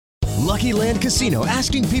Lucky Land Casino,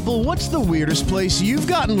 asking people, what's the weirdest place you've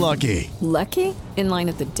gotten lucky? Lucky? In line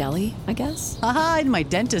at the deli, I guess? Aha, in my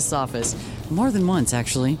dentist's office. More than once,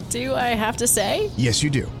 actually. Do I have to say? Yes, you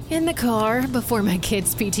do. In the car before my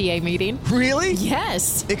kids' PTA meeting. Really?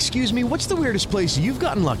 Yes. Excuse me, what's the weirdest place you've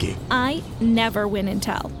gotten lucky? I never win and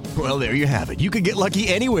tell. Well, there you have it. You can get lucky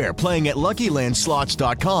anywhere, playing at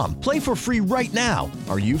LuckyLandSlots.com. Play for free right now.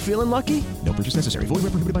 Are you feeling lucky? No purchase necessary. Void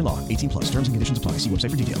where prohibited by law. 18+. Terms and conditions apply. See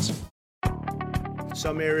website for details.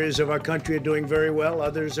 Some areas of our country are doing very well.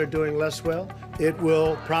 Others are doing less well. It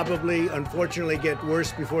will probably, unfortunately, get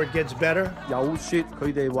worse before it gets better. 有說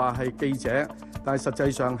佢哋話係記者，但係實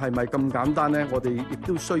際上係咪咁簡單呢？我哋亦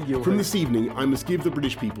都需要。From this evening, I must give the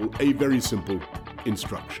British people a very simple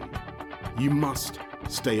instruction. You must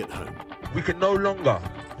stay at home. We can no longer,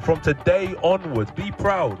 from today onwards, be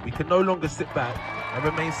proud. We can no longer sit back and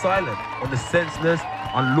remain silent on the senseless,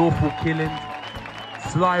 unlawful killings,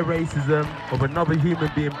 sly racism of another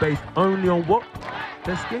human being based only on what?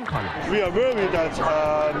 Their skin colour. We are worried that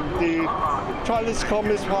the Chinese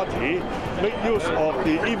Communist Party make use of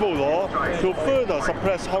the evil law to further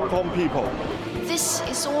suppress Hong Kong people. This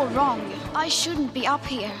is all wrong. I shouldn't be up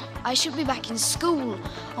here. I should be back in school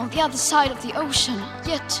on the other side of the ocean.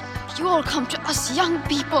 Yet you all come to us young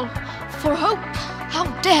people for hope. How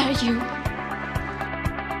dare you?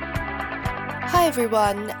 Hi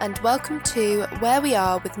everyone, and welcome to Where We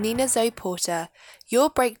Are with Nina Zoe Porter, your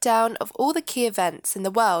breakdown of all the key events in the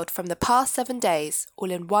world from the past 7 days, all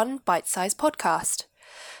in one bite-sized podcast.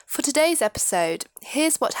 For today's episode,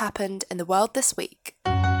 here's what happened in the world this week.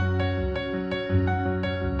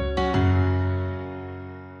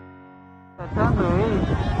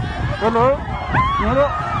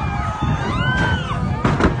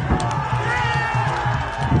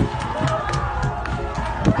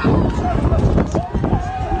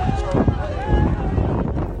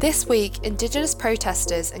 This week, indigenous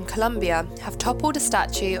protesters in Colombia have toppled a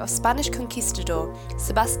statue of Spanish conquistador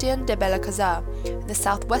Sebastián de Belalcázar in the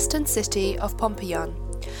southwestern city of Pompeyon.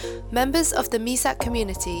 Members of the Misak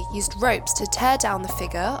community used ropes to tear down the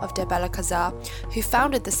figure of de Belalcázar, who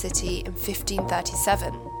founded the city in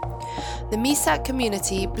 1537. The Misak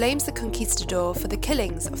community blames the conquistador for the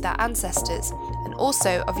killings of their ancestors and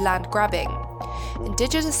also of land grabbing.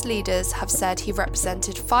 Indigenous leaders have said he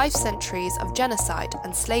represented 5 centuries of genocide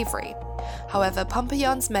and slavery. However,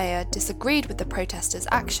 Pompeyon's mayor disagreed with the protesters'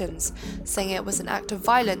 actions, saying it was an act of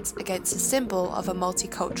violence against a symbol of a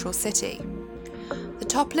multicultural city. The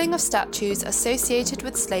toppling of statues associated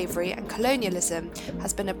with slavery and colonialism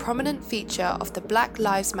has been a prominent feature of the Black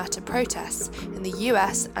Lives Matter protests in the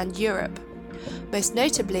US and Europe. Most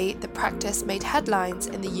notably, the practice made headlines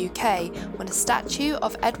in the UK when a statue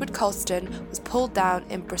of Edward Colston was pulled down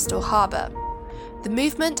in Bristol Harbour. The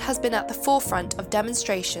movement has been at the forefront of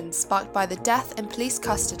demonstrations sparked by the death in police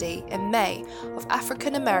custody in May of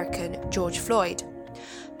African-American George Floyd.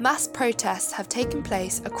 Mass protests have taken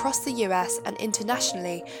place across the US and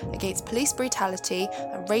internationally against police brutality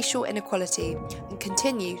and racial inequality and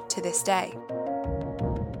continue to this day.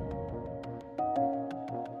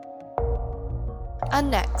 And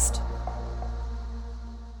next.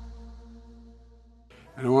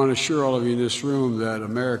 And I want to assure all of you in this room that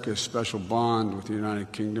America's special bond with the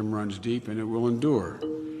United Kingdom runs deep and it will endure.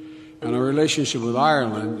 And our relationship with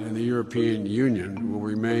Ireland and the European Union will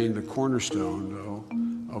remain the cornerstone, though,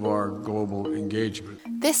 of our global engagement.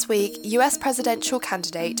 This week, US presidential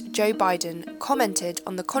candidate Joe Biden commented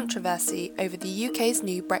on the controversy over the UK's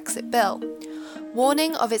new Brexit bill,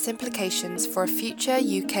 warning of its implications for a future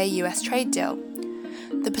UK-US trade deal.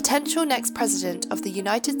 The potential next president of the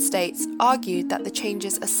United States argued that the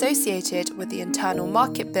changes associated with the Internal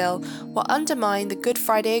Market Bill will undermine the Good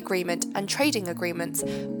Friday Agreement and trading agreements,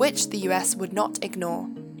 which the US would not ignore.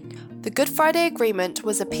 The Good Friday Agreement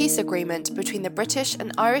was a peace agreement between the British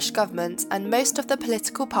and Irish governments and most of the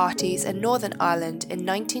political parties in Northern Ireland in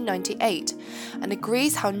 1998, and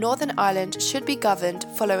agrees how Northern Ireland should be governed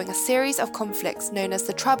following a series of conflicts known as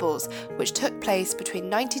the Troubles, which took place between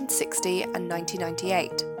 1960 and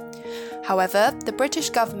 1998. However, the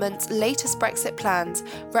British government's latest Brexit plans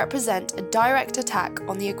represent a direct attack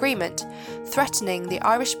on the agreement, threatening the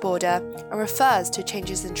Irish border, and refers to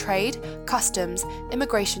changes in trade, customs,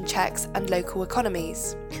 immigration checks, and local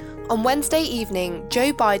economies. On Wednesday evening,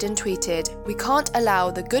 Joe Biden tweeted, "We can't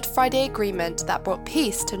allow the Good Friday Agreement that brought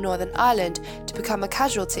peace to Northern Ireland to become a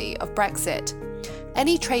casualty of Brexit.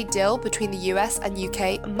 Any trade deal between the US and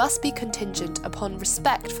UK must be contingent upon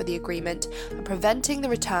respect for the agreement and preventing the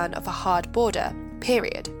return of a hard border,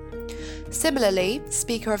 period." Similarly,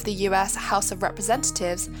 Speaker of the US House of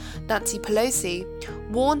Representatives, Nancy Pelosi,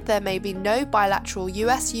 warned there may be no bilateral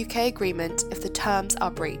US-UK agreement if the terms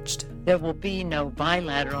are breached. There will be no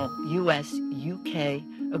bilateral US-UK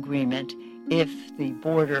agreement if the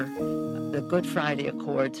border, the Good Friday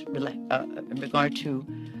Accords in regard to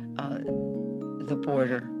the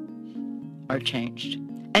border are changed.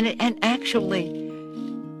 And actually,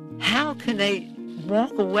 how can they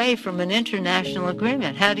walk away from an international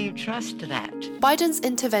agreement? How do you trust that? Biden's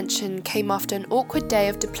intervention came after an awkward day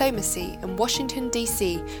of diplomacy in Washington,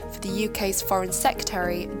 D.C. for the UK's Foreign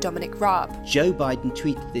Secretary, Dominic Raab. Joe Biden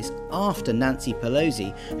tweeted this after Nancy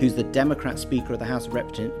Pelosi, who's the Democrat Speaker of the House of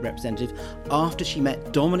Representatives, after she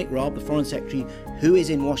met Dominic Raab, the Foreign Secretary, who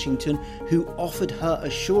is in Washington, who offered her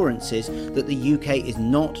assurances that the UK is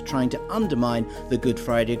not trying to undermine the Good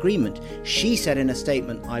Friday Agreement. She said in a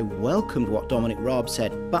statement, "I welcomed what Dominic Raab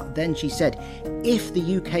said," but then she said, if the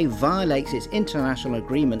UK violates its international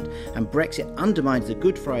agreement and Brexit undermines the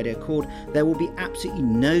Good Friday Accord, there will be absolutely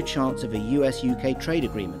no chance of a US-UK trade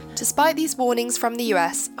agreement. Despite these warnings from the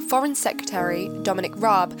US, Foreign Secretary Dominic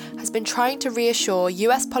Raab has been trying to reassure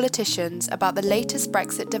US politicians about the latest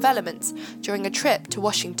Brexit developments during a trip to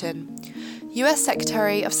Washington. US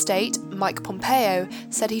Secretary of State Mike Pompeo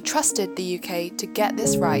said he trusted the UK to get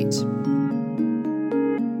this right.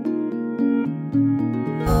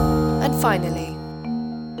 And finally,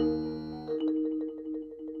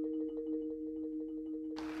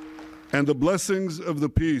 and the blessings of the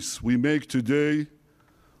peace we make today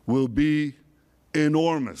will be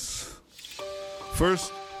enormous.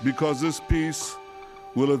 First, because this peace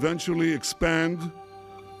will eventually expand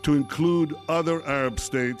to include other Arab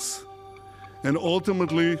states, and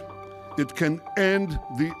ultimately it can end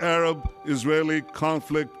the Arab-Israeli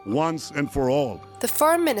conflict once and for all. The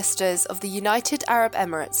foreign ministers of the United Arab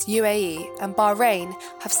Emirates, UAE, and Bahrain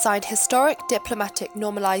have signed historic diplomatic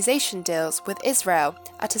normalization deals with Israel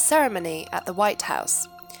at a ceremony at the White House.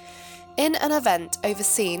 In an event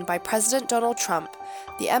overseen by President Donald Trump,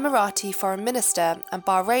 the Emirati Foreign Minister and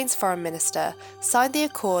Bahrain's Foreign Minister signed the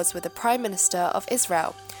accords with the Prime Minister of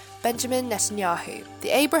Israel, Benjamin Netanyahu.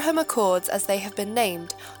 The Abraham Accords, as they have been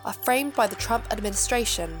named, are framed by the Trump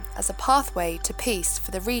administration as a pathway to peace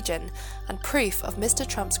for the region and proof of Mr.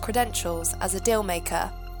 Trump's credentials as a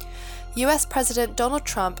dealmaker. US President Donald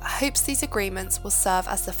Trump hopes these agreements will serve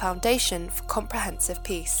as the foundation for comprehensive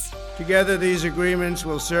peace. Together, these agreements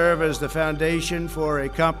will serve as the foundation for a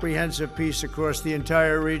comprehensive peace across the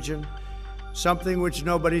entire region, something which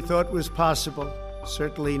nobody thought was possible,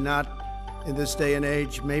 certainly not in this day and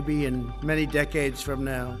age, maybe in many decades from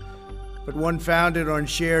now, but one founded on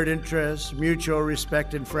shared interests, mutual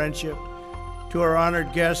respect and friendship. To our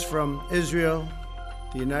honored guests from Israel,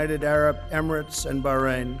 the United Arab Emirates and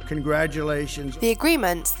Bahrain, congratulations. The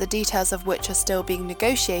agreements, the details of which are still being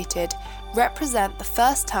negotiated, represent the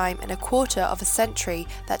first time in a quarter of a century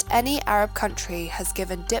that any Arab country has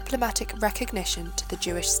given diplomatic recognition to the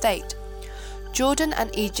Jewish state. Jordan and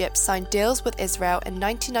Egypt signed deals with Israel in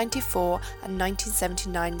 1994 and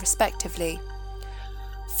 1979 respectively.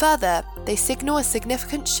 Further, they signal a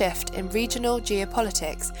significant shift in regional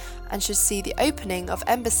geopolitics and should see the opening of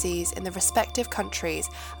embassies in the respective countries,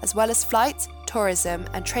 as well as flights, tourism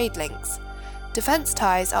and trade links. Defence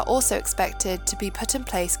ties are also expected to be put in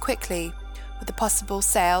place quickly, with the possible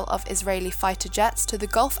sale of Israeli fighter jets to the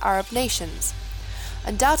Gulf Arab nations.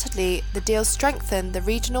 Undoubtedly, the deal strengthened the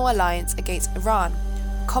regional alliance against Iran,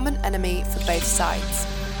 a common enemy for both sides.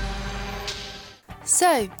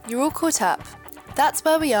 So, you're all caught up. That's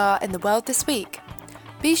where we are in the world this week.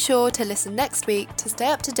 Be sure to listen next week to stay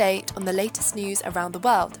up to date on the latest news around the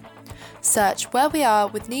world. Search Where We Are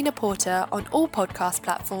with Nina Porter on all podcast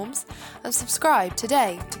platforms and subscribe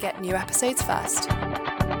today to get new episodes first.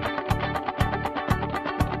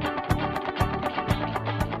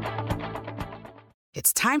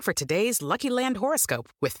 It's time for today's Lucky Land horoscope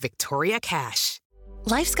with Victoria Cash.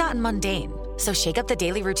 Life's gotten mundane, so shake up the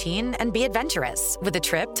daily routine and be adventurous with a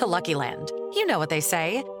trip to Lucky Land. You know what they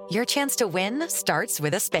say, your chance to win starts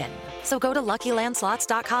with a spin. So go to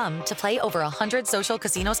LuckyLandSlots.com to play over 100 social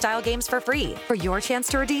casino-style games for free for your chance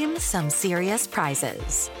to redeem some serious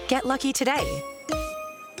prizes. Get lucky today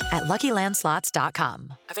at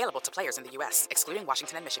LuckyLandSlots.com. Available to players in the U.S., excluding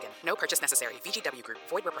Washington and Michigan. No purchase necessary. VGW Group.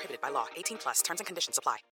 Void where prohibited by law. 18+. Terms and conditions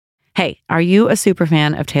apply. Hey, are you a super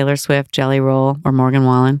fan of Taylor Swift, Jelly Roll, or Morgan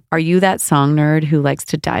Wallen? Are you that song nerd who likes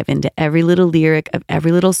to dive into every little lyric of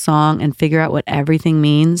every little song and figure out what everything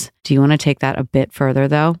means? Do you want to take that a bit further,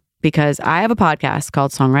 though? Because I have a podcast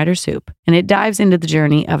called Songwriter Soup, and it dives into the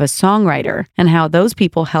journey of a songwriter and how those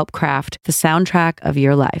people help craft the soundtrack of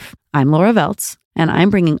your life. I'm Laura Veltz, And I'm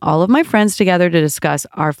bringing all of my friends together to discuss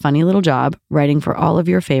our funny little job writing for all of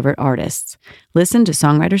your favorite artists. Listen to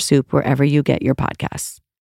Songwriter Soup wherever you get your podcasts.